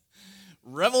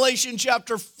Revelation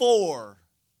chapter 4,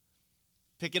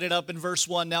 picking it up in verse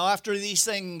 1. Now after these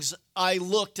things I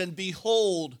looked, and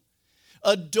behold,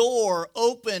 a door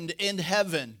opened in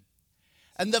heaven.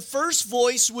 And the first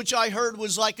voice which I heard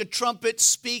was like a trumpet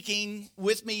speaking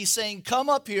with me, saying, Come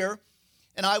up here,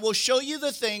 and I will show you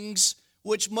the things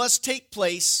which must take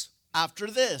place after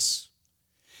this.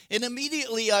 And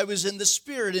immediately I was in the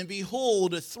Spirit, and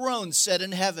behold, a throne set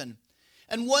in heaven.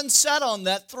 And one sat on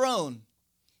that throne.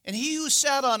 And he who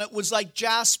sat on it was like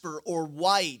jasper or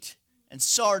white, and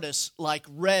sardis like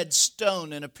red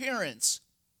stone in appearance.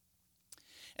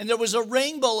 And there was a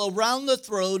rainbow around the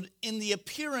throne in the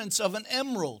appearance of an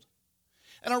emerald.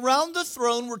 And around the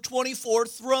throne were 24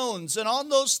 thrones, and on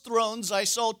those thrones I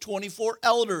saw 24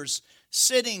 elders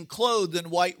sitting clothed in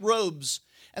white robes,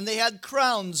 and they had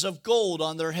crowns of gold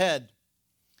on their head.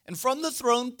 And from the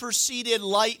throne proceeded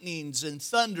lightnings and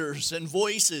thunders and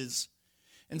voices.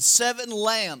 And 7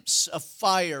 lamps of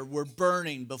fire were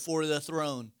burning before the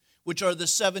throne, which are the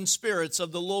 7 spirits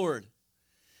of the Lord.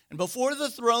 And before the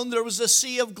throne there was a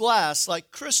sea of glass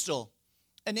like crystal.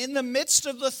 And in the midst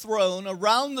of the throne,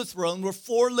 around the throne, were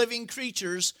 4 living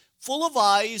creatures, full of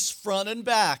eyes front and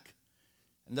back.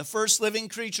 And the first living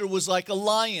creature was like a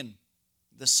lion.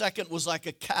 The second was like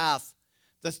a calf.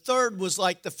 The third was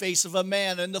like the face of a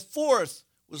man. And the fourth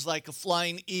was like a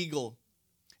flying eagle.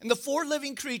 And the 4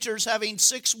 living creatures, having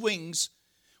 6 wings,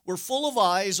 were full of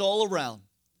eyes all around.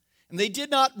 And they did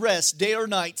not rest day or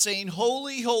night, saying,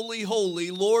 Holy, holy,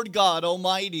 holy, Lord God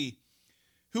Almighty,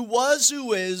 who was,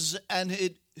 who is,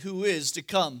 and who is to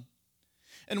come.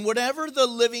 And whenever the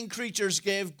living creatures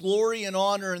gave glory and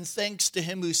honor and thanks to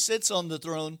him who sits on the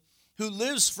throne, who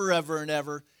lives forever and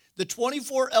ever, the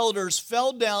 24 elders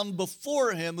fell down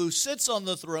before him who sits on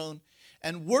the throne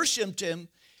and worshipped him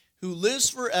who lives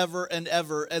forever and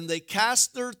ever. And they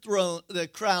cast their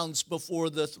crowns before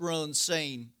the throne,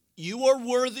 saying, You are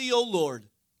worthy, O Lord,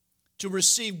 to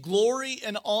receive glory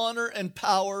and honor and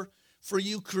power, for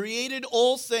you created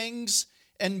all things,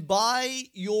 and by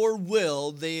your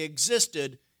will they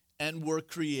existed and were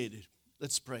created.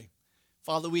 Let's pray.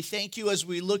 Father, we thank you as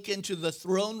we look into the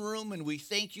throne room, and we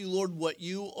thank you, Lord, what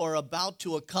you are about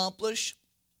to accomplish,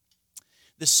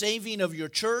 the saving of your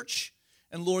church,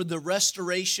 and Lord, the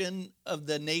restoration of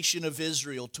the nation of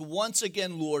Israel, to once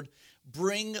again, Lord,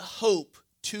 bring hope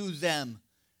to them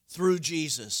through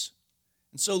Jesus.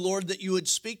 And so, Lord, that you would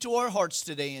speak to our hearts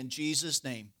today in Jesus'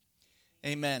 name.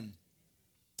 Amen.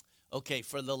 Okay,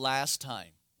 for the last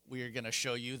time, we are going to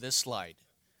show you this slide.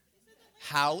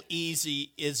 How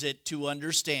easy is it to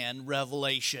understand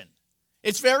Revelation?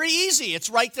 It's very easy. It's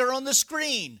right there on the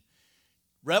screen.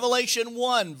 Revelation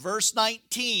 1, verse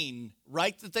 19,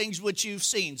 write the things which you've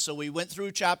seen. So we went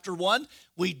through chapter 1.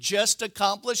 We just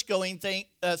accomplished going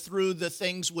through the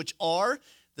things which are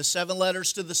the 7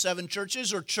 letters to the 7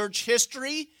 churches, or church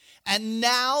history. And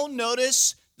now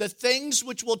notice the things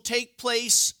which will take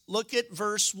place. Look at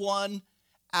verse 1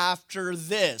 after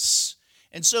this.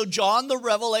 And so John the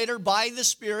Revelator, by the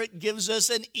Spirit, gives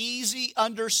us an easy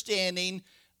understanding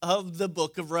of the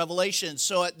book of Revelation.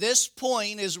 So at this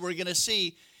point, as we're going to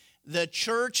see, the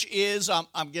church is,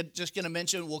 just going to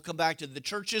mention, we'll come back to the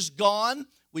church is gone.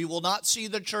 We will not see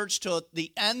the church till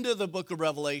the end of the book of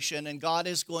Revelation, and God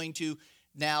is going to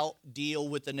now deal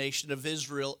with the nation of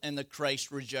Israel and the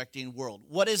Christ-rejecting world.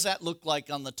 What does that look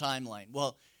like on the timeline?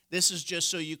 Well, this is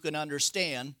just so you can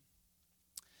understand.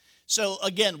 So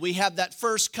again, we have that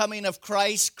first coming of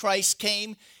Christ. Christ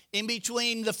came. In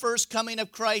between the first coming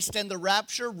of Christ and the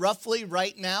rapture, roughly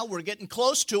right now, we're getting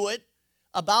close to it,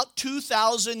 about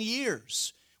 2,000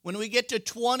 years. When we get to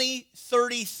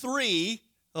 2033,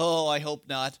 oh, I hope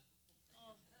not.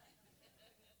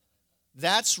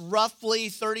 That's roughly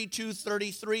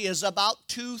 33 is about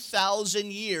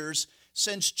 2,000 years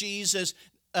since Jesus,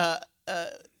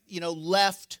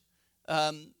 left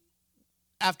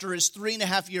after his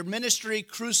 3.5-year ministry,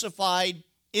 crucified,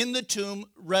 in the tomb,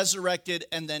 resurrected,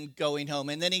 and then going home.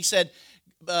 And then he said,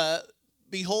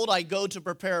 Behold, I go to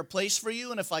prepare a place for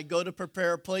you, and if I go to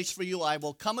prepare a place for you, I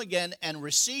will come again and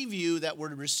receive you. That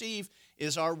word receive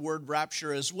is our word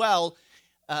rapture as well,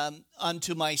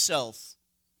 unto myself.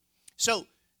 So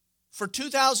for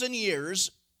 2,000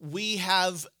 years, we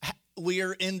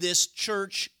are in this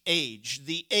church age,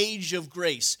 the age of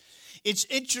grace. It's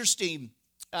interesting.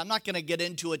 I'm not going to get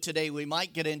into it today. We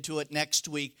might get into it next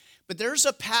week. But there's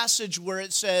a passage where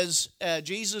it says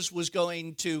Jesus was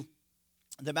going to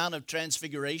the Mount of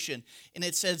Transfiguration. And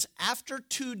it says after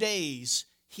 2 days,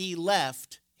 he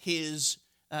left his,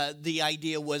 the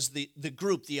idea was the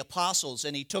group, the apostles,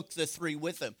 and he took the 3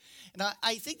 with him. And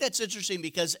I think that's interesting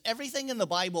because everything in the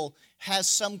Bible has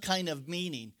some kind of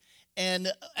meaning.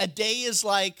 And a day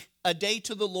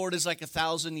to the Lord is like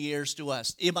 1,000 years to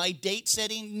us. Am I date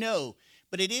setting? No.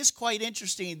 But it is quite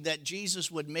interesting that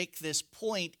Jesus would make this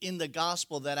point in the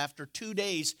gospel that after 2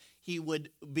 days he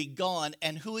would be gone.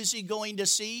 And who is he going to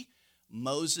see?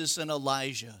 Moses and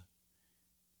Elijah.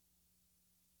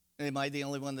 Am I the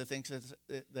only one that thinks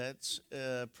that's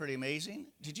pretty amazing?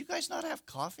 Did you guys not have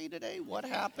coffee today? What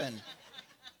happened?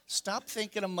 Stop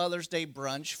thinking of Mother's Day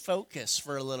brunch. Focus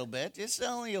for a little bit. It's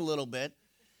only a little bit.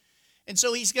 And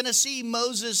so he's going to see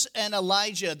Moses and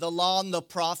Elijah, the law and the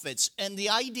prophets. And the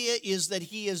idea is that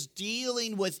he is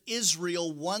dealing with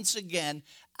Israel once again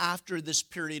after this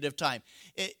period of time.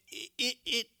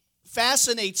 It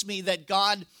fascinates me that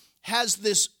God has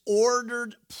this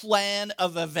ordered plan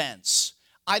of events.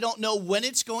 I don't know when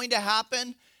it's going to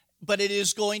happen, but it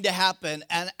is going to happen.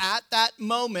 And at that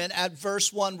moment, at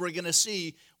verse 1, verse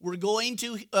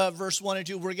 1 and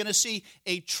 2, we're going to see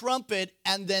a trumpet,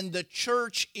 and then the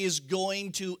church is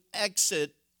going to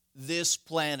exit this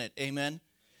planet. Amen?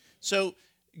 So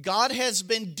God has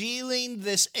been dealing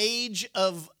this age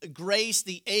of grace,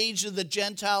 the age of the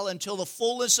Gentile, until the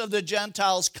fullness of the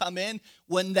Gentiles come in.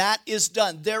 When that is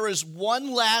done, there is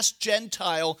one last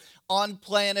Gentile on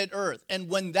planet Earth. And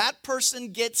when that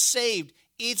person gets saved,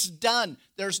 it's done.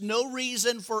 There's no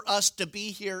reason for us to be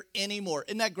here anymore.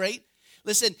 Isn't that great?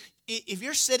 Listen, if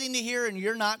you're sitting here and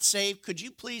you're not saved, could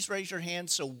you please raise your hand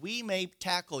so we may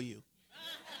tackle you?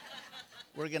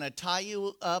 We're going to tie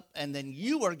you up, and then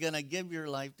you are going to give your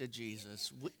life to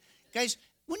Jesus. Guys,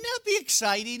 wouldn't that be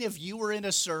exciting if you were in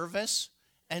a service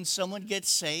and someone gets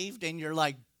saved and you're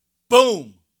like,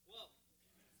 boom.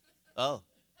 Oh,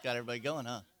 got everybody going,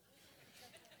 huh?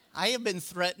 I have been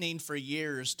threatening for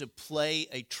years to play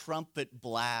a trumpet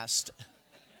blast.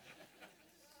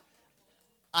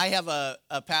 I have a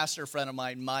pastor friend of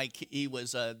mine, Mike. He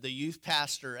was the youth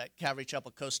pastor at Calvary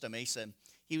Chapel, Costa Mesa.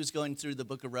 He was going through the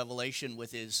book of Revelation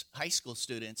with his high school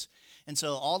students. And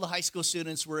so all the high school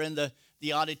students were in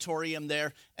the auditorium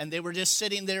there, and they were just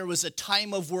sitting there. It was a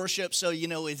time of worship, so,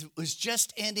 it was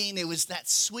just ending. It was that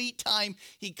sweet time.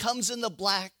 He comes in the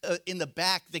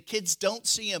back. The kids don't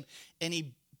see him, and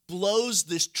he blows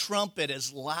this trumpet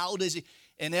as loud as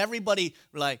and everybody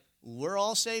were like, we're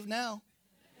all saved now.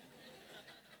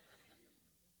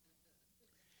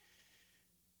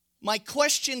 My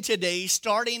question today,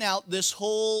 starting out this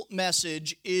whole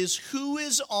message, is who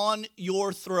is on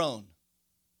your throne?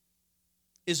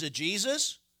 Is it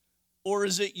Jesus or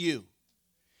is it you?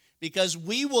 Because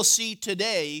we will see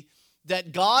today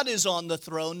that God is on the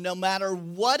throne no matter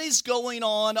what is going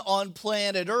on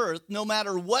planet Earth, no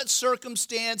matter what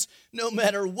circumstance, no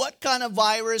matter what kind of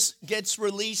virus gets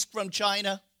released from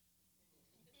China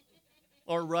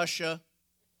or Russia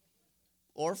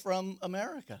or from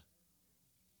America.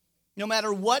 No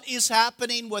matter what is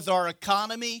happening with our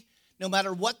economy, no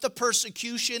matter what the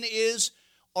persecution is,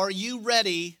 are you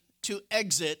ready to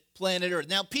exit planet Earth?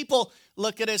 Now, people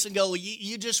look at us and go, well,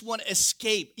 you just want to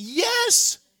escape.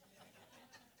 Yes!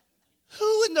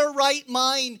 Who in their right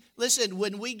mind? Listen,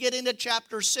 when we get into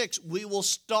chapter 6, we will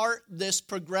start this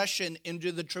progression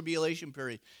into the tribulation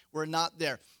period. We're not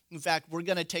there. In fact, we're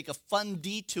going to take a fun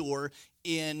detour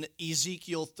in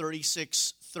Ezekiel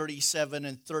 36, 37,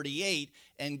 and 38,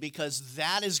 and because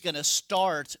that is going to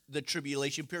start the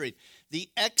tribulation period. The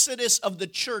exodus of the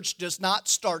church does not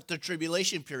start the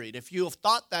tribulation period. If you have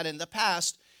thought that in the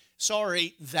past,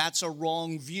 sorry, that's a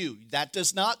wrong view. That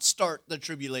does not start the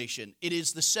tribulation. It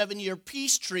is the 7-year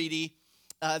peace treaty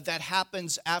that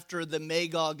happens after the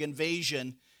Magog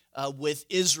invasion with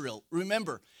Israel.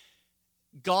 Remember,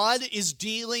 God is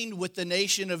dealing with the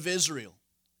nation of Israel.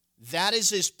 That is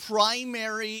his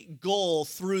primary goal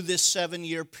through this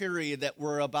 7-year period that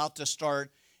we're about to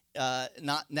start,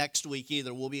 not next week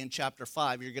either. We'll be in chapter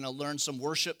 5. You're going to learn some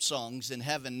worship songs in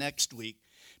heaven next week.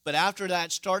 But after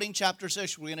that, starting chapter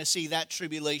 6, we're going to see that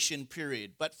tribulation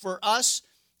period. But for us,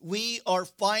 we are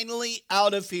finally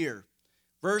out of here.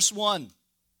 Verse 1.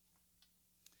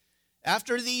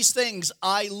 After these things,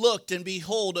 I looked, and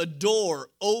behold, a door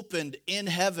opened in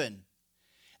heaven.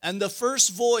 And the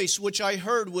first voice which I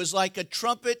heard was like a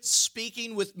trumpet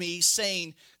speaking with me,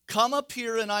 saying, come up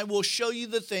here, and I will show you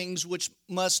the things which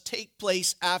must take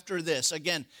place after this.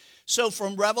 Again, so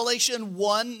from Revelation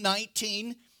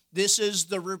 1:19,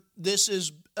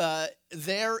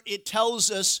 there it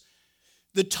tells us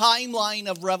the timeline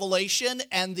of Revelation,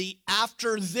 and the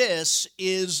after this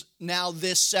is now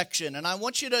this section. And I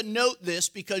want you to note this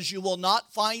because you will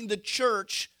not find the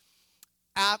church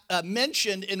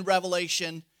mentioned in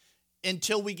Revelation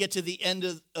until we get to the end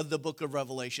of the book of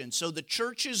Revelation. So the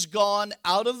church is gone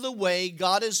out of the way.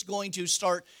 God is going to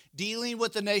start dealing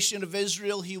with the nation of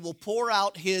Israel. He will pour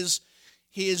out his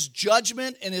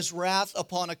judgment and his wrath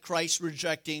upon a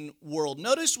Christ-rejecting world.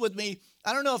 Notice with me,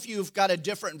 I don't know if you've got a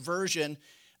different version.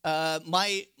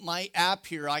 My app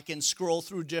here, I can scroll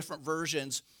through different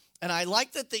versions. And I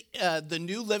like that the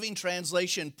New Living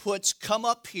Translation puts, "Come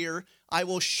up here, I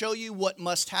will show you what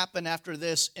must happen after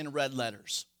this," in red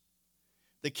letters.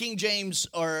 The King James,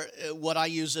 or what I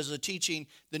use as a teaching,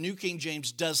 the New King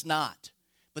James does not.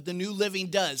 But the New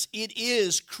Living does. It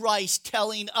is Christ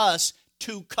telling us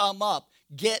to come up.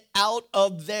 Get out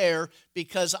of there,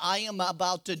 because I am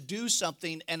about to do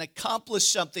something and accomplish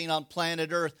something on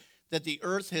planet Earth that the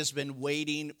earth has been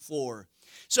waiting for.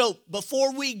 So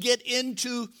before we get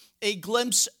into a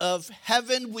glimpse of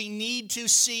heaven, we need to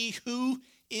see who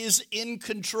is in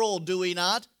control, do we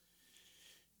not?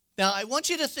 Now, I want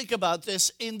you to think about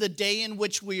this in the day in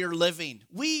which we are living.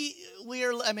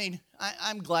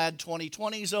 I'm glad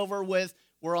 2020 is over with.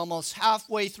 We're almost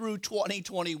halfway through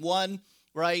 2021,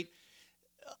 right?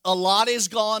 A lot has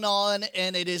gone on,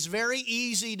 and it is very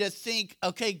easy to think,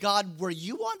 okay, God, were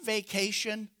you on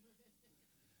vacation?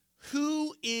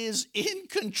 Who is in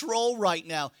control right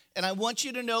now? And I want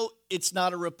you to know it's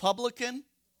not a Republican.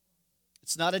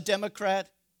 It's not a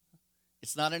Democrat.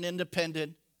 It's not an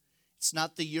independent. It's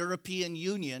not the European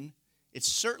Union.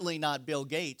 It's certainly not Bill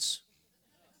Gates.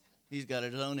 He's got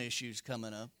his own issues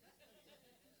coming up.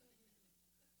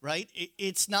 Right?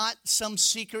 It's not some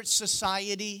secret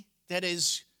society that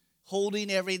is holding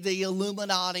the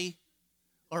Illuminati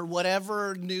or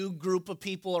whatever new group of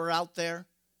people are out there.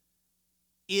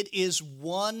 It is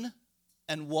one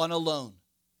and one alone.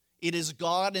 It is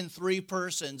God in three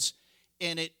persons,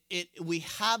 and we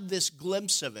have this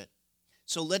glimpse of it.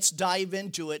 So let's dive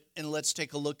into it and let's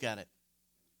take a look at it.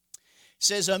 It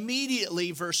says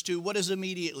immediately, verse 2, what does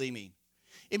immediately mean?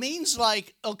 It means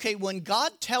like, okay, when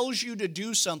God tells you to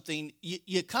do something,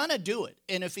 you kind of do it.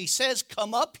 And if he says,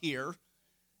 come up here,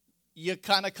 you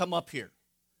kind of come up here.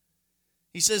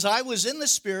 He says, I was in the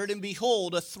Spirit, and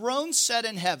behold, a throne set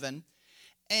in heaven,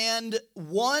 and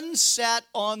one sat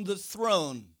on the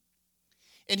throne.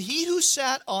 And he who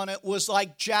sat on it was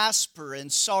like jasper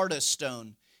and sardis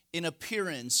stone in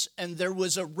appearance, and there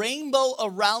was a rainbow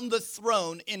around the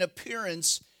throne in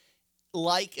appearance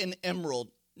like an emerald.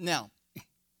 Now,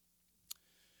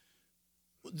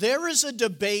 there is a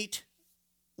debate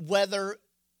whether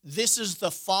this is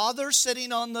the Father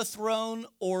sitting on the throne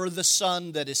or the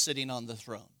Son that is sitting on the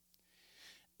throne.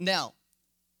 Now,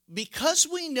 because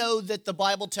we know that the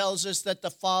Bible tells us that the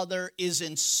Father is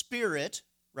in spirit,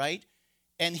 right,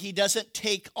 and he doesn't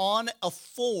take on a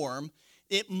form,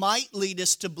 it might lead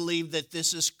us to believe that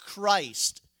this is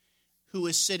Christ who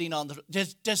is sitting on the throne.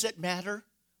 Does it matter?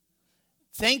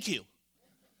 Thank you.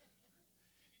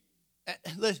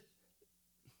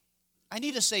 I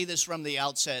need to say this from the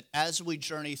outset as we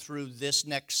journey through this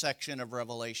next section of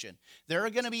Revelation. There are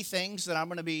going to be things that I'm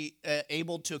going to be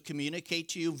able to communicate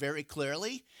to you very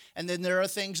clearly, and then there are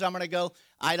things I'm going to go,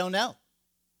 I don't know.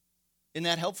 Isn't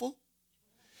that helpful?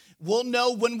 We'll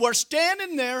know when we're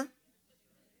standing there.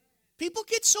 People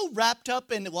get so wrapped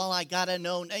up in, well, I got to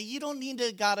know. Now, you don't need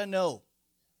to got to know.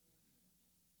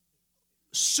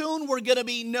 Soon we're going to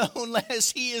be known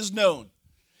as he is known.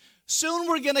 Soon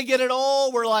we're going to get it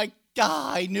all. We're like,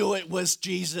 I knew it was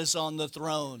Jesus on the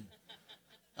throne.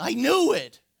 I knew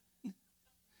it.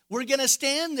 We're going to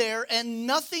stand there, and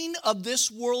nothing of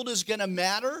this world is going to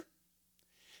matter.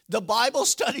 The Bible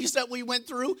studies that we went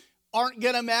through aren't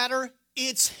going to matter.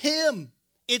 It's him.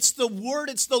 It's the Word.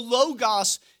 It's the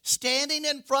Logos standing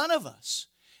in front of us.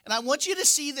 And I want you to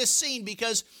see this scene,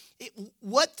 because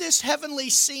what this heavenly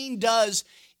scene does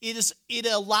is it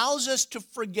allows us to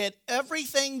forget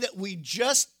everything that we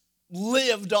just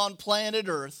lived on planet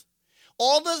Earth.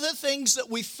 All of the things that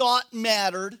we thought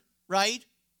mattered, right,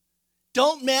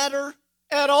 don't matter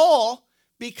at all,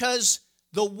 because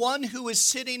the one who is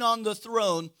sitting on the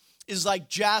throne is like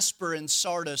jasper and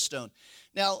sardis stone.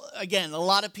 Now, again, a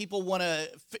lot of people want to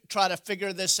try to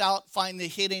figure this out, find the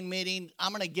hidden meaning.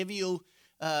 I'm going to give you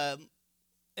at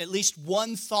least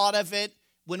one thought of it.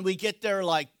 When we get there,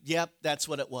 like, yep, that's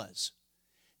what it was.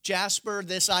 Jasper,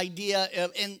 this idea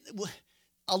of, and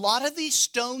a lot of these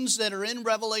stones that are in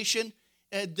Revelation,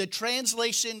 the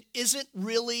translation isn't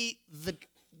really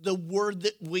the word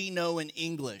that we know in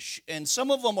English. And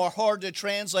some of them are hard to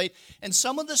translate, and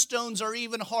some of the stones are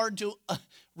even hard to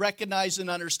recognize and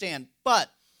understand.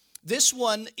 But this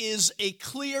one is a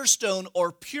clear stone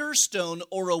or pure stone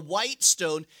or a white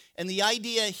stone, and the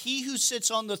idea, he who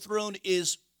sits on the throne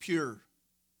is pure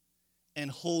and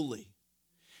holy.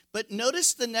 But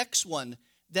notice the next one,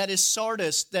 that is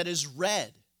sardis, that is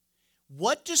red.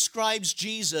 What describes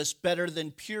Jesus better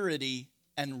than purity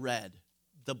and red?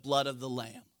 The blood of the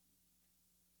Lamb.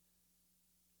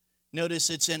 Notice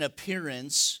it's in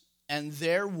appearance, and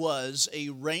there was a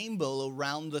rainbow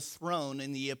around the throne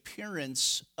in the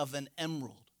appearance of an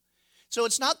emerald. So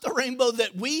it's not the rainbow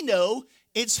that we know.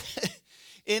 It's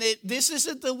in it. This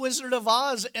isn't the Wizard of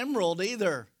Oz emerald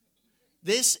either.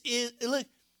 This is, look,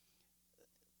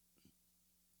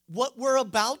 what we're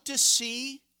about to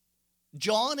see.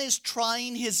 John is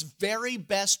trying his very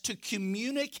best to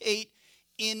communicate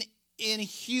in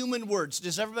human words.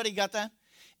 Does everybody got that?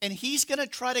 And he's going to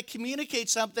try to communicate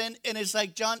something, and it's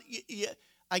like, John,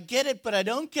 I get it, but I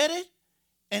don't get it.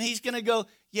 And he's going to go,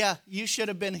 yeah, you should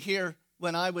have been here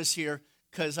when I was here,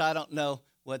 because I don't know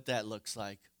what that looks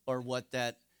like or what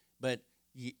that, but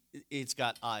it's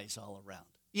got eyes all around.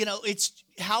 You know, it's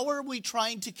how are we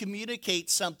trying to communicate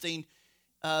something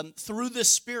through the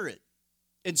Spirit?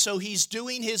 And so he's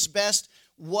doing his best.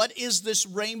 What is this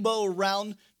rainbow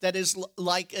around that is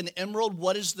like an emerald?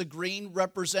 What does the green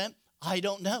represent? I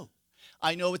don't know.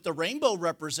 I know what the rainbow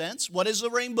represents. What does the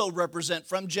rainbow represent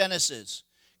from Genesis?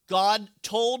 God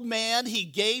told man, he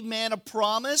gave man a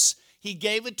promise. He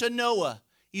gave it to Noah.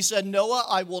 He said, Noah,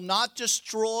 I will not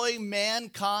destroy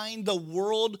mankind, the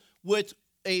world, with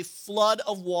a flood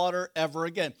of water ever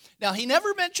again. Now, he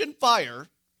never mentioned fire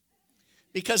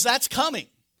because that's coming.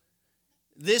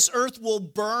 This earth will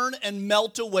burn and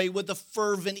melt away with a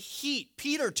fervent heat.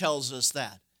 Peter tells us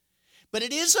that. But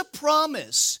it is a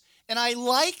promise. And I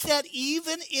like that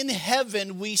even in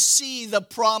heaven, we see the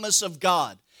promise of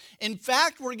God. In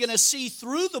fact, we're going to see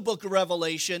through the book of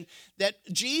Revelation that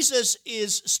Jesus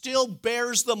still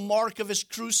bears the mark of his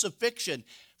crucifixion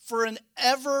for an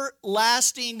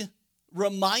everlasting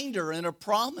reminder and a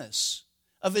promise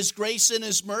of his grace and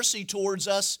his mercy towards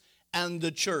us and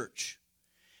the church.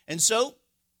 And so,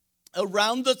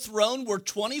 around the throne were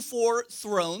 24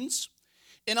 thrones.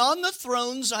 And on the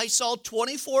thrones I saw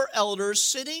 24 elders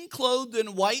sitting clothed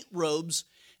in white robes,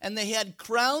 and they had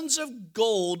crowns of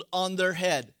gold on their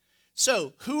head.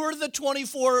 So, who are the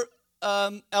 24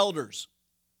 elders?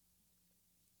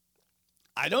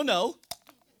 I don't know.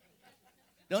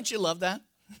 Don't you love that?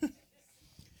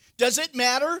 Does it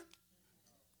matter?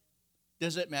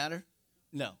 Does it matter?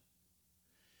 No.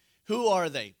 Who are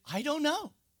they? I don't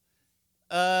know.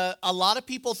 A lot of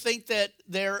people think that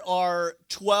there are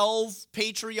 12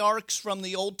 patriarchs from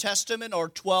the Old Testament or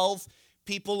 12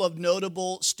 people of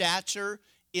notable stature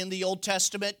in the Old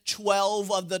Testament,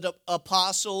 12 of the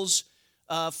apostles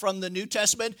from the New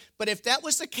Testament. But if that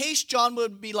was the case, John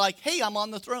would be like, hey, I'm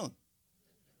on the throne.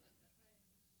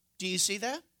 Do you see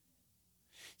that?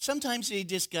 Sometimes you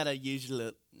just got to use a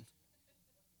little.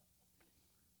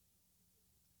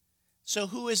 So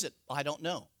who is it? I don't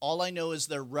know. All I know is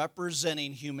they're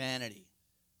representing humanity.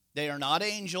 They are not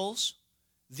angels.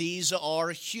 These are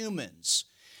humans.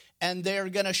 And they're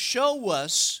going to show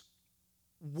us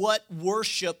what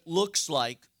worship looks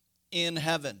like in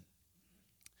heaven.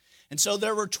 And so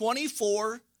there were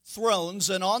 24 thrones,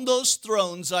 and on those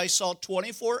thrones I saw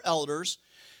 24 elders.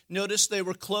 Notice they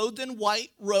were clothed in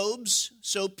white robes,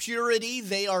 so purity,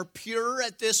 they are pure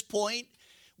at this point.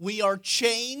 We are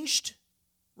changed,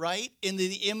 right, in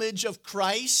the image of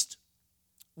Christ.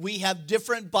 We have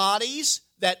different bodies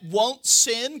that won't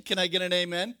sin. Can I get an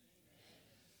amen?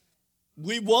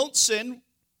 We won't sin.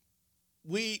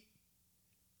 We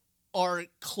are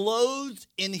clothed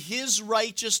in his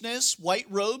righteousness, white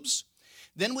robes.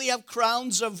 Then we have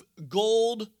crowns of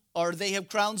gold, or they have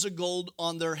crowns of gold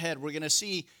on their head. We're going to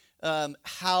see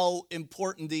how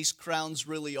important these crowns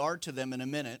really are to them in a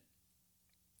minute.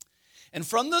 And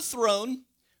from the throne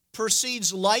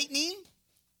proceeds lightning,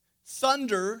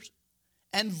 thunder,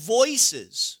 and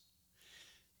voices.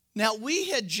 Now,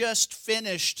 we had just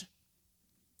finished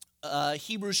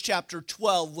Hebrews chapter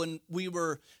 12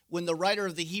 when the writer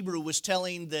of the Hebrew was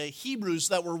telling the Hebrews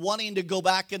that were wanting to go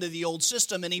back into the old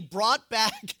system, and he brought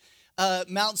back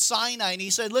Mount Sinai, and he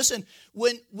said, listen,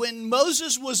 when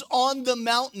Moses was on the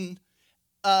mountain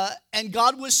and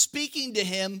God was speaking to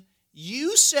him,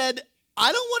 you said,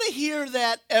 I don't want to hear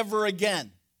that ever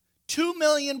again. 2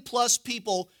 million plus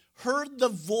people heard the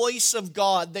voice of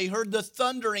God. They heard the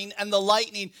thundering and the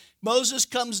lightning. Moses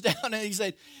comes down and he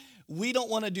said, we don't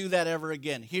want to do that ever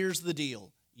again. Here's the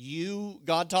deal.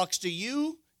 God talks to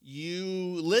you,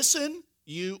 you listen,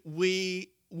 we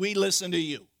listen to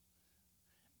you.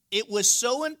 It was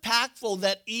so impactful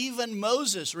that even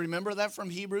Moses, remember that from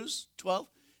Hebrews 12,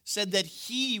 said that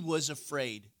he was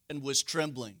afraid and was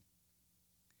trembling.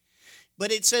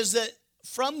 But it says that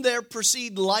from there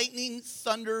proceed lightning,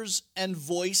 thunders, and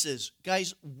voices.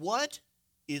 Guys, what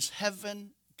is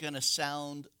heaven going to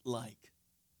sound like?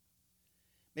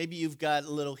 Maybe you've got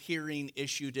a little hearing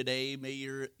issue today.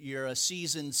 Maybe you're a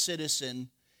seasoned citizen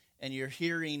and your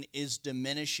hearing is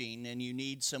diminishing and you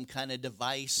need some kind of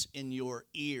device in your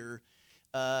ear.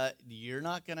 You're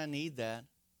not going to need that.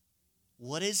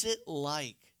 What is it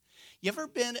like? You ever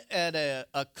been at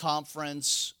a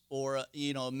conference or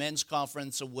a men's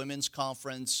conference, a women's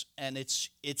conference, and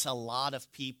it's a lot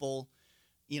of people,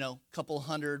 a couple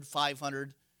hundred,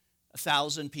 500,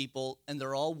 1,000 people, and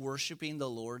they're all worshiping the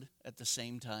Lord at the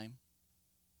same time?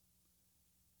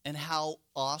 And how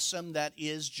awesome that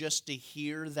is just to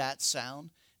hear that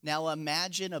sound. Now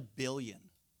imagine 1 billion.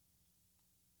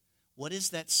 What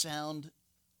is that sound?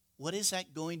 What is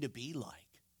that going to be like?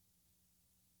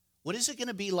 What is it going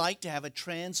to be like to have a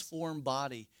transformed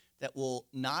body that will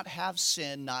not have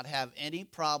sin, not have any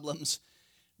problems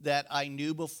that I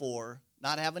knew before,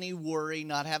 not have any worry,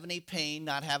 not have any pain,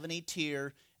 not have any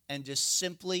tear, and just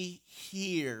simply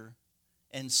hear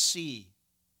and see?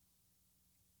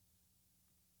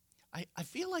 I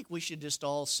feel like we should just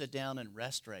all sit down and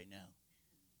rest right now.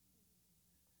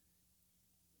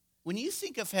 When you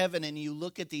think of heaven and you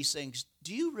look at these things,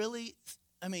 do you really,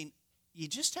 you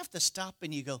just have to stop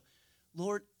and you go,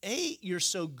 Lord, A, you're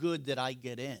so good that I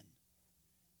get in.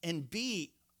 And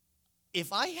B,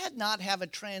 if I had not have a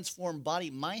transformed body,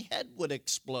 my head would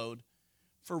explode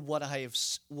for what I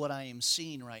am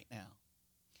seeing right now.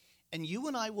 And you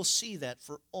and I will see that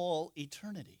for all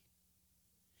eternity.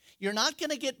 You're not going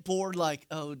to get bored like,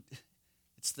 oh,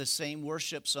 it's the same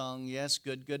worship song. Yes,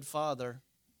 good, good Father.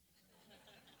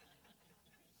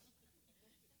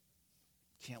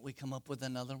 Can't we come up with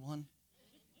another one?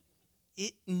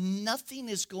 Nothing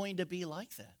is going to be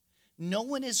like that. No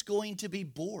one is going to be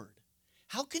bored.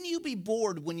 How can you be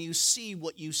bored when you see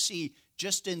what you see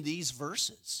just in these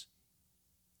verses?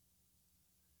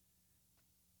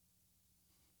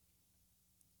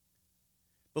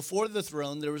 Before the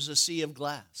throne, there was a sea of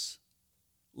glass,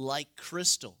 like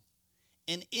crystal.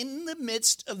 And in the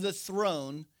midst of the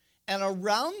throne and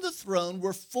around the throne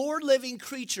were 4 living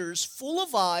creatures full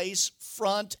of eyes,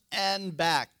 front and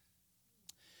back.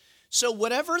 So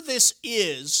whatever this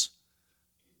is,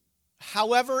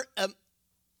 however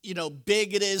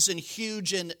big it is and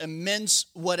huge and immense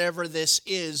whatever this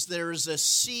is, there is a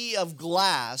sea of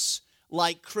glass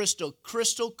like crystal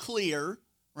clear,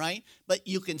 right? But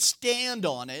you can stand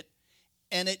on it,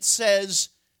 and it says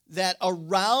that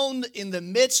in the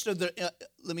midst of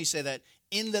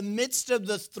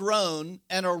the throne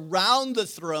and around the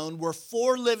throne were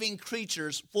 4 living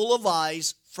creatures full of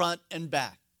eyes, front and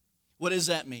back. What does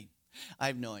that mean? I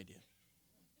have no idea.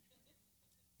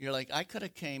 You're like, I could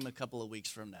have came a couple of weeks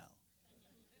from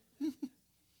now.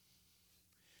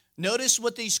 Notice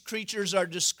what these creatures are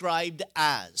described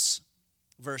as.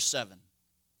 Verse 7.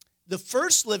 The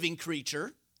first living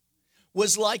creature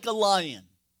was like a lion.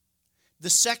 The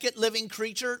second living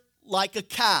creature, like a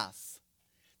calf.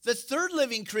 The third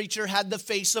living creature had the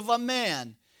face of a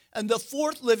man. And the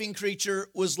fourth living creature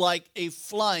was like a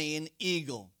flying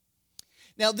eagle.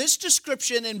 Now, this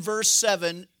description in verse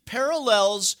 7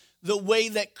 parallels the way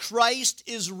that Christ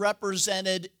is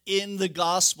represented in the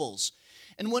Gospels.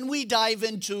 And when we dive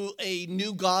into a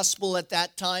new gospel at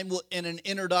that time in an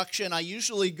introduction, I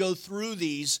usually go through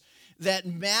these, that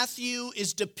Matthew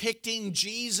is depicting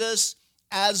Jesus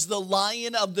as the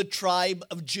Lion of the tribe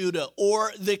of Judah,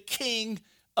 or the King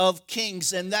of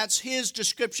Kings. And that's his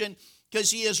description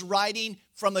because he is writing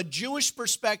from a Jewish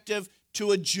perspective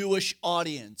to a Jewish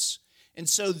audience. And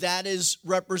so that is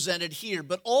represented here.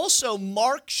 But also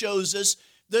Mark shows us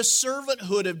the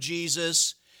servanthood of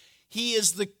Jesus. He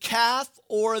is the calf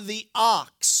or the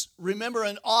ox. Remember,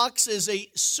 an ox is a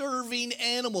serving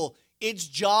animal. Its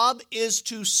job is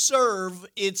to serve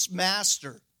its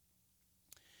master.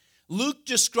 Luke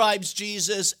describes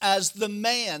Jesus as the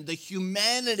man, the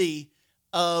humanity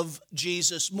of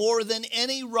Jesus. More than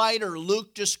any writer,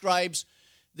 Luke describes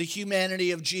the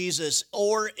humanity of Jesus,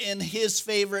 or in his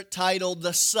favorite title,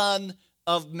 the Son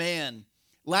of Man.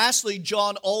 Lastly,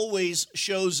 John always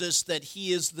shows us that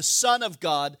he is the Son of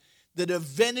God, the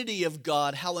divinity of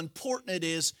God, how important it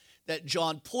is that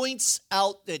John points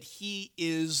out that he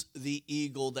is the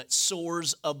eagle that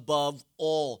soars above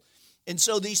all. And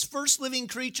so these first living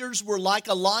creatures were like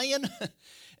a lion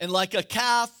and like a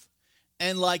calf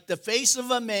and like the face of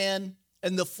a man,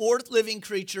 and the fourth living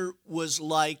creature was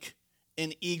like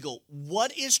an eagle.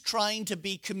 What is trying to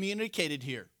be communicated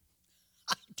here?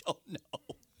 I don't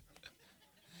know.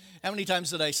 How many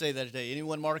times did I say that today?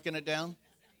 Anyone marking it down?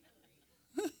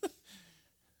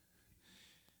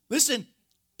 Listen,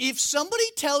 if somebody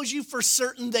tells you for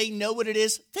certain they know what it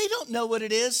is, they don't know what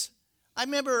it is. I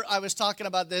remember I was talking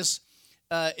about this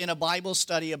in a Bible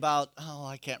study about,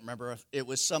 I can't remember if it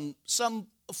was some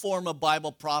form of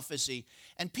Bible prophecy.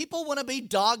 And people want to be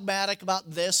dogmatic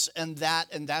about this and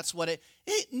that's what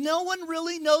no one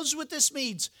really knows what this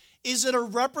means. Is it a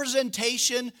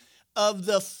representation of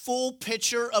the full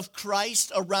picture of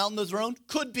Christ around the throne?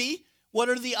 Could be. What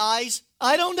are the eyes?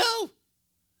 I don't know.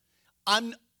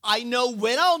 I know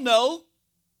when I'll know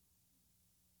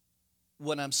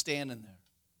when I'm standing there.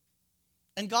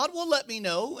 And God will let me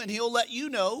know, and he'll let you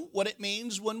know what it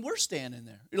means when we're standing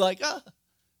there. You're like,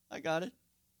 I got it.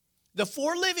 The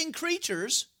 4 living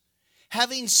creatures,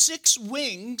 having 6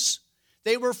 wings,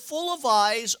 they were full of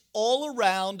eyes all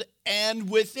around and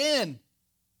within.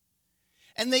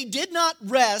 And they did not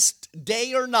rest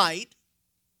day or night.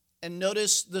 And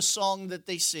notice the song that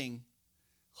they sing.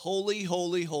 Holy,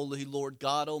 holy, holy, Lord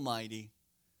God Almighty,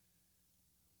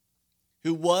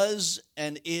 who was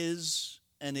and is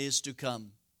to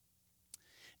come.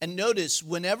 And notice,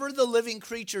 whenever the living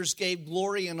creatures gave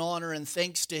glory and honor and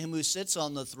thanks to him who sits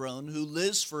on the throne, who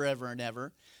lives forever and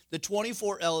ever, the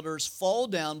 24 elders fall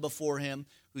down before him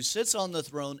who sits on the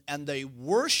throne, and they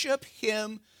worship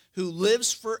him who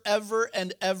lives forever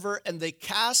and ever, and they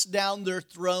cast down their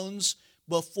thrones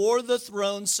before the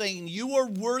throne, saying, you are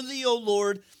worthy, O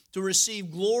Lord, to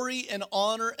receive glory and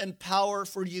honor and power,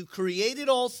 for you created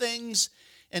all things,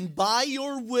 and by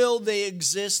your will they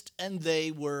exist and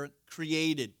they were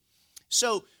created.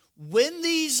 So when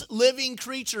these living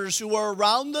creatures who are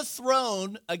around the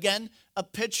throne, again, a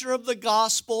picture of the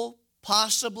gospel,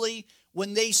 possibly,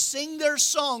 when they sing their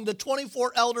song, the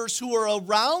 24 elders who are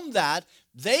around that,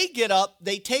 they get up,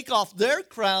 they take off their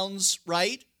crowns,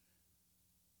 right?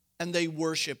 And they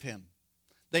worship him.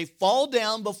 They fall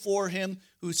down before him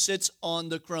who sits on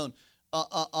the throne.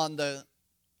 On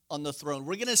the throne.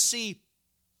 We're going to see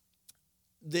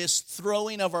this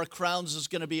throwing of our crowns is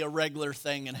going to be a regular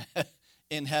thing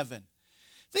in heaven.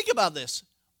 Think about this.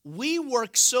 We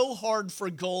work so hard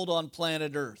for gold on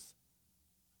planet Earth.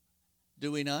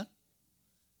 Do we not?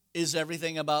 Is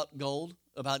everything about gold,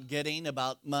 about getting,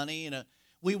 about money?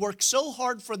 We work so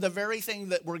hard for the very thing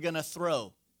that we're going to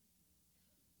throw.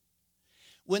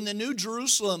 When the New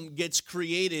Jerusalem gets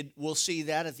created, we'll see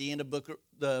that at the end of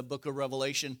the book of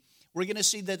Revelation. We're going to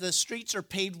see that the streets are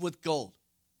paved with gold.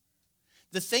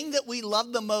 The thing that we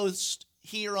love the most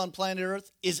here on planet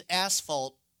Earth is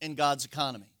asphalt in God's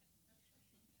economy.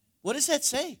 What does that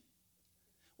say?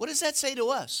 What does that say to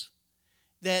us?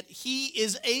 That he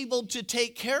is able to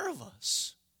take care of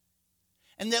us.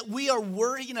 And that we are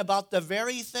worrying about the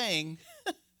very thing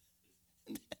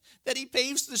that he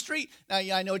paves the street. Now,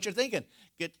 I know what you're thinking.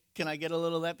 Can I get a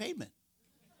little of that pavement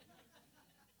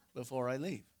before I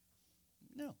leave?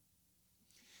 No.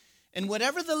 And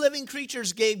whenever the living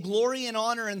creatures gave glory and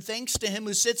honor and thanks to him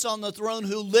who sits on the throne,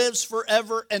 who lives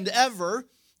forever and ever,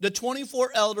 the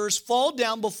 24 elders fall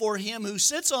down before him who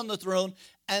sits on the throne,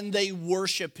 and they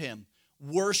worship him.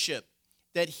 Worship.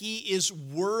 That he is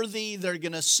worthy, they're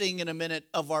going to sing in a minute,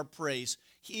 of our praise.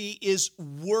 He is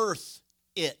worth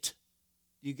it.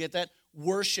 You get that?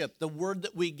 Worship, the word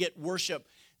that we get, worship,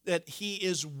 that he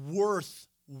is worth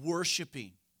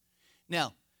worshiping.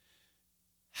 Now,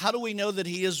 how do we know that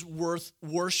he is worth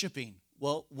worshiping?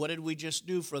 Well, what did we just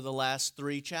do for the last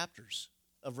 3 chapters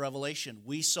of Revelation?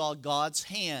 We saw God's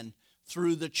hand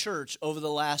through the church over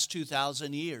the last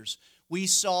 2,000 years. We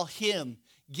saw him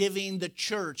giving the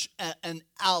church an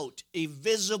out, a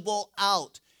visible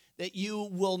out, that you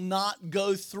will not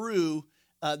go through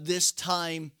this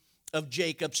time of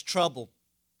Jacob's trouble.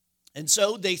 And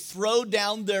so they throw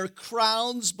down their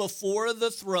crowns before the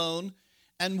throne,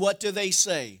 and what do they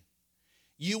say?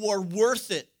 You are worth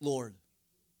it, Lord.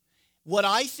 What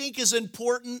I think is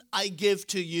important, I give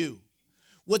to you.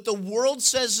 What the world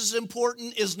says is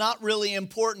important is not really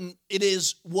important. It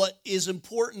is what is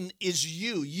important is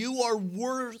you. You are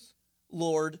worth,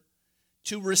 Lord,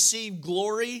 to receive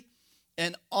glory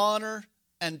and honor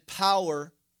and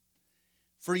power.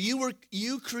 For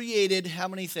you created how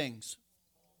many things?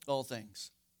 All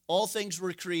things. All things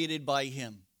were created by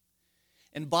him.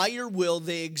 And by your will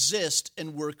they exist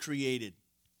and were created.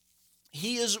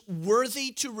 He is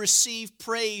worthy to receive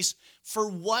praise for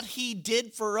what he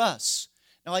did for us.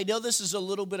 Now, I know this is a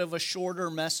little bit of a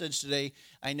shorter message today.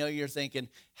 I know you're thinking,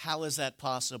 how is that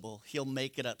possible? He'll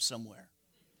make it up somewhere.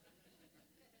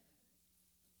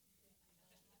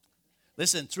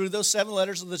 Listen, through those 7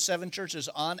 letters of the 7 churches,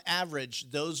 on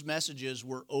average, those messages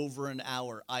were over an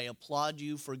hour. I applaud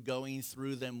you for going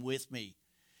through them with me.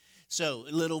 So,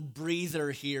 a little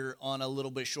breather here on a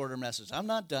little bit shorter message. I'm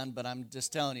not done, but I'm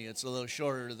just telling you it's a little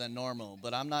shorter than normal,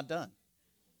 but I'm not done.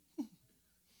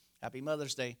 Happy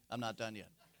Mother's Day. I'm not done yet.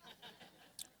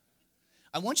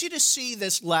 I want you to see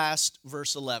this last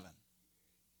verse 11.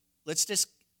 Let's just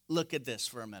look at this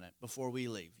for a minute before we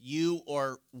leave. You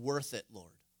are worth it,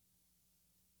 Lord.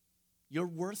 You're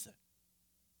worth it.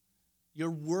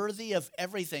 You're worthy of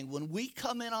everything. When we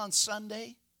come in on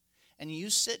Sunday and you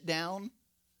sit down,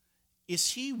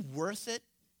 is he worth it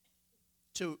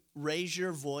to raise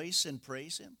your voice and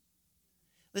praise him?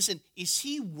 Listen, is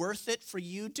he worth it for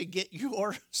you to get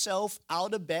yourself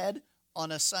out of bed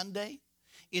on a Sunday?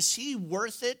 Is he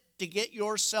worth it to get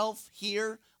yourself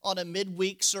here on a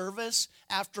midweek service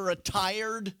after a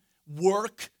tired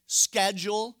work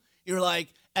schedule? You're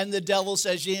like, and the devil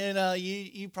says,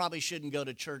 you probably shouldn't go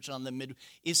to church on the midweek.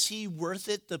 Is he worth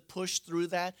it to push through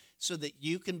that so that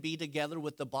you can be together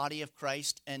with the body of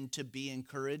Christ and to be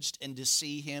encouraged and to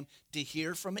see him, to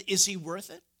hear from it? Is he worth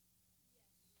it?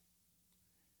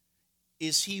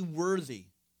 Is he worthy?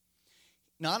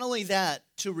 Not only that,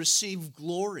 to receive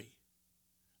glory,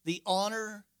 the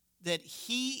honor that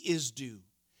he is due.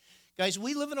 Guys,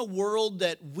 we live in a world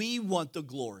that we want the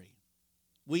glory.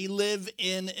 We live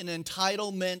in an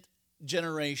entitlement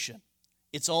generation.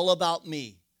 It's all about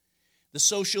me. The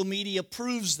social media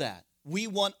proves that. We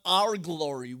want our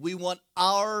glory. We want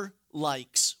our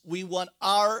likes. We want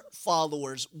our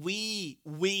followers. We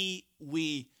want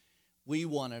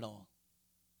it all.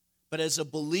 But as a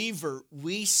believer,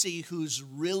 we see who's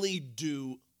really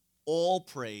due all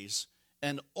praise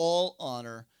and all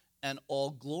honor and all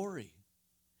glory.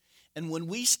 And when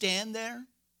we stand there,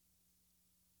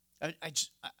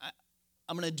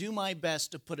 I'm going to do my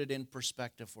best to put it in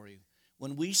perspective for you.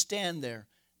 When we stand there,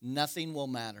 nothing will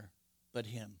matter but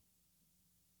him.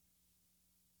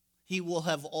 He will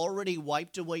have already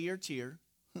wiped away your tear.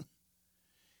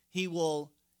 He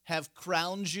will have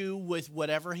crowned you with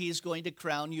whatever he's going to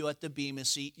crown you at the Bema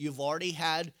seat. You've already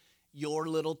had your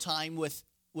little time with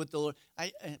the Lord.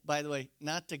 By the way,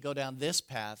 not to go down this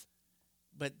path,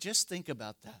 but just think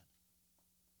about that.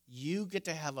 You get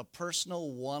to have a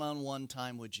personal one-on-one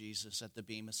time with Jesus at the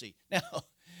Bema seat. Now,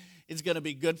 it's going to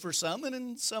be good for some,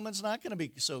 and some it's not going to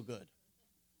be so good.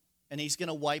 And he's going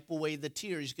to wipe away the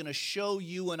tears. He's going to show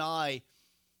you and I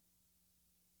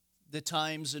the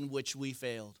times in which we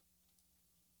failed.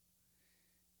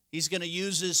 He's going to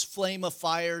use his flame of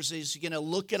fires. He's going to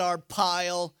look at our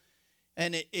pile,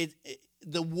 and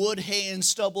the wood, hay, and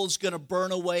stubble is going to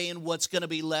burn away, and what's going to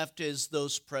be left is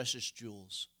those precious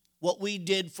jewels. What we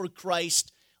did for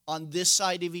Christ on this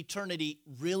side of eternity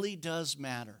really does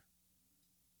matter.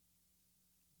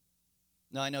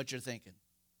 Now, I know what you're thinking.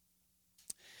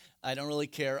 I don't really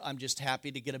care. I'm just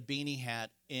happy to get a beanie hat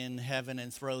in heaven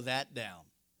and throw that down.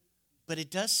 But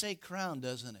it does say crown,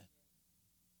 doesn't it?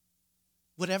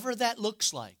 Whatever that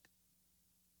looks like.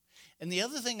 And the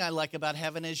other thing I like about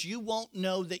heaven is you won't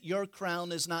know that your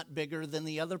crown is not bigger than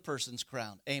the other person's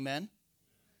crown. Amen?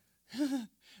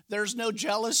 There's no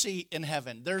jealousy in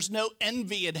heaven. There's no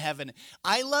envy in heaven.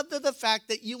 I love the fact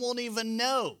that you won't even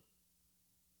know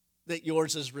that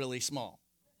yours is really small.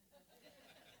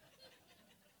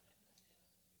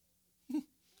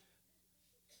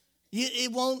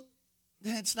 It won't,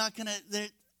 it's not going to,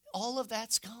 all of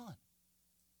that's gone.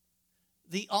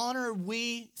 The honor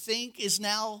we think is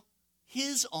now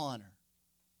his honor,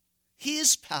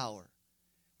 his power.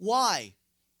 Why?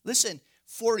 Listen,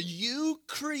 for you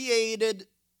created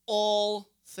all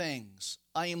things.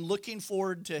 I am looking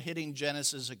forward to hitting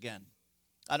Genesis again.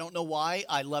 I don't know why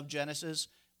I love Genesis,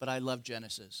 but I love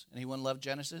Genesis. Anyone love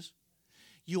Genesis?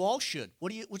 You all should.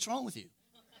 What's wrong with you?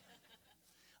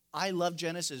 I love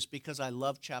Genesis because I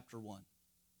love chapter 1.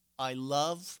 I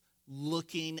love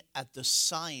looking at the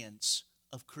science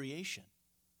of creation.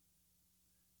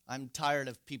 I'm tired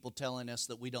of people telling us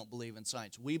that we don't believe in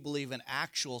science. We believe in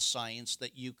actual science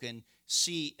that you can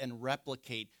see and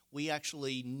replicate. We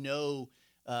actually know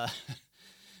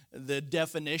the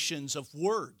definitions of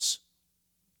words.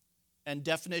 And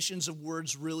definitions of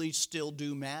words really still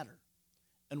do matter.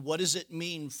 And what does it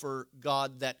mean for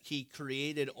God that he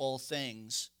created all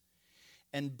things?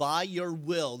 And by your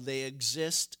will, they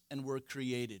exist and were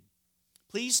created.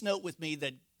 Please note with me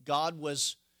that God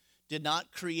did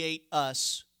not create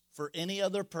us for any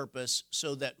other purpose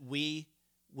so that we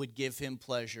would give him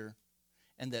pleasure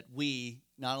and that we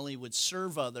not only would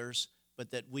serve others,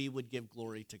 but that we would give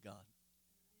glory to God.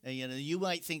 And, you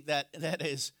might think that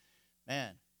is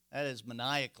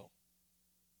maniacal.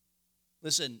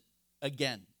 Listen,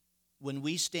 again, when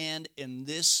we stand in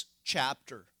this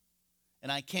chapter,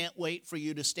 and I can't wait for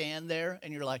you to stand there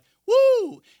and you're like,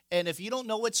 Woo! And if you don't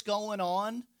know what's going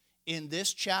on in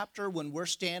this chapter, when we're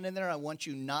standing there, I want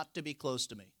you not to be close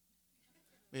to me.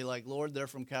 Be like, Lord, they're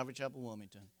from Calvary Chapel,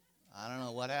 Wilmington. I don't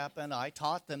know what happened. I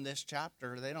taught them this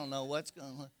chapter. They don't know what's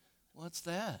going on. What's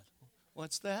that?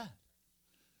 What's that?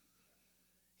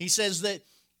 He says that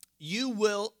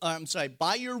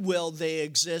by your will they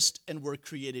exist and were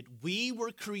created. We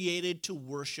were created to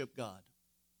worship God.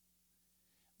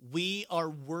 We are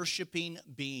worshiping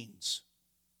beings.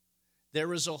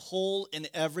 There is a hole in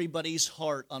everybody's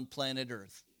heart on planet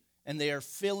Earth, and they are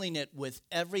filling it with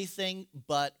everything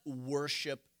but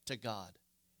worship to God.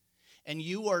 And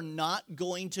you are not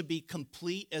going to be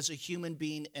complete as a human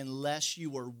being unless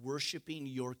you are worshiping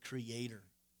your Creator.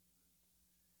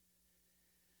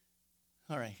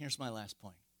 All right, here's my last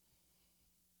point.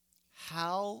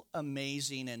 How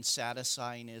amazing and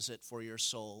satisfying is it for your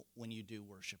soul when you do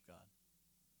worship God?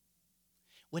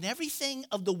 When everything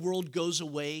of the world goes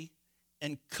away,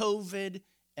 and COVID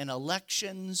and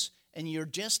elections, and you're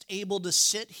just able to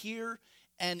sit here,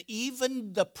 and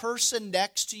even the person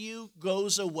next to you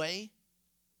goes away.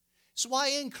 So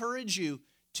I encourage you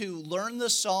to learn the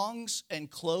songs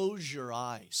and close your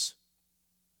eyes.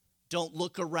 Don't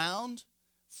look around.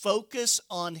 Focus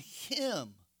on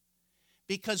Him.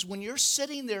 Because when you're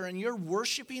sitting there and you're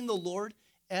worshiping the Lord,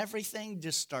 everything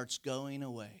just starts going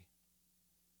away.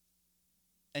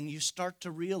 And you start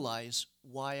to realize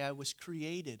why I was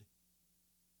created.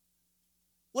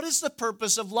 What is the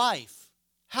purpose of life?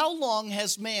 How long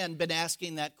has man been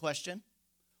asking that question?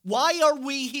 Why are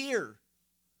we here?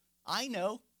 I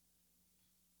know.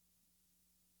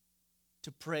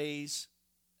 To praise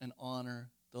and honor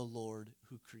the Lord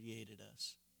who created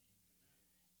us.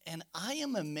 And I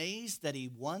am amazed that He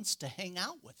wants to hang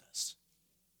out with us.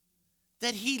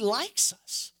 That He likes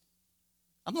us.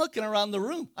 I'm looking around the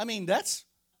room. I mean, that's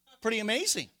pretty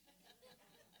amazing.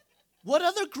 What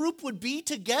other group would be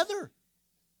together?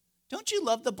 Don't you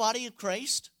love the body of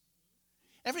Christ?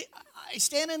 I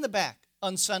stand in the back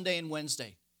on Sunday and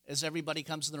Wednesday as everybody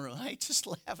comes in the room. I just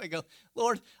laugh. I go,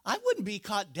 Lord, I wouldn't be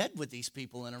caught dead with these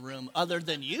people in a room other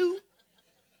than you.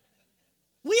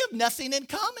 We have nothing in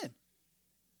common.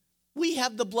 We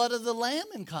have the blood of the Lamb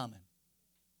in common.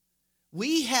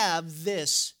 We have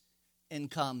this in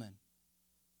common.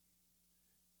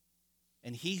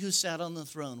 And He who sat on the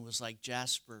throne was like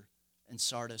jasper and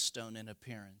sardis stone in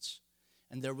appearance.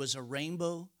 And there was a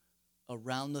rainbow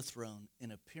around the throne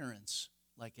in appearance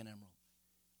like an emerald.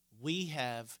 We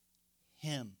have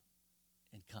Him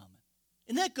in common.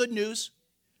 Isn't that good news?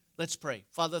 Let's pray.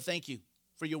 Father, thank you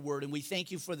for your word. And we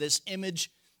thank you for this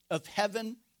image of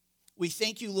heaven. We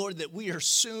thank you, Lord, that we are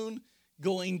soon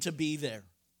going to be there.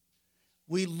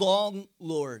 We long,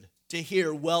 Lord, to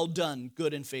hear, well done,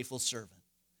 good and faithful servant.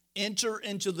 Enter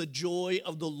into the joy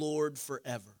of the Lord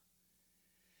forever.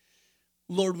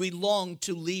 Lord, we long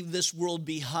to leave this world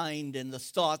behind and the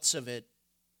thoughts of it,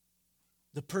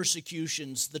 the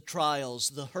persecutions, the trials,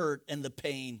 the hurt, and the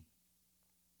pain.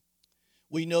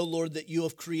 We know, Lord, that you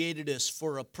have created us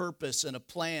for a purpose and a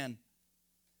plan.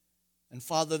 And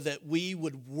Father, that we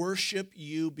would worship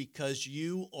you because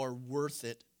you are worth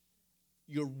it.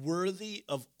 You're worthy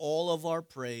of all of our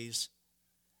praise.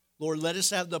 Lord, let us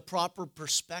have the proper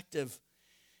perspective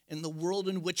in the world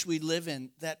in which we live in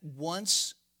that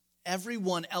wants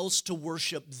everyone else to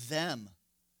worship them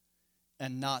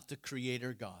and not the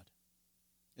Creator God.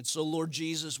 And so, Lord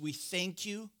Jesus, we thank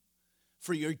you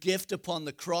for your gift upon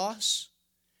the cross,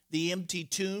 the empty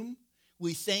tomb.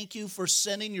 We thank you for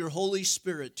sending your Holy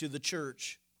Spirit to the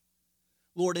church.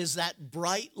 Lord, as that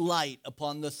bright light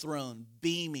upon the throne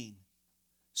beaming,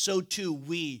 so too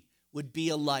we would be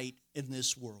a light in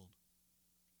this world.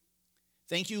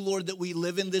 Thank you, Lord, that we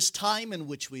live in this time in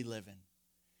which we live in,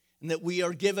 and that we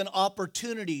are given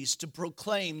opportunities to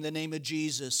proclaim the name of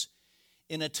Jesus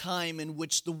in a time in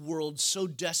which the world so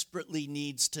desperately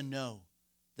needs to know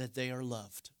that they are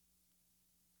loved.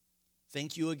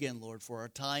 Thank you again, Lord, for our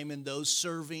time and those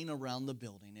serving around the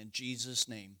building. In Jesus'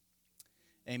 name,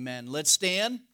 amen. Let's stand.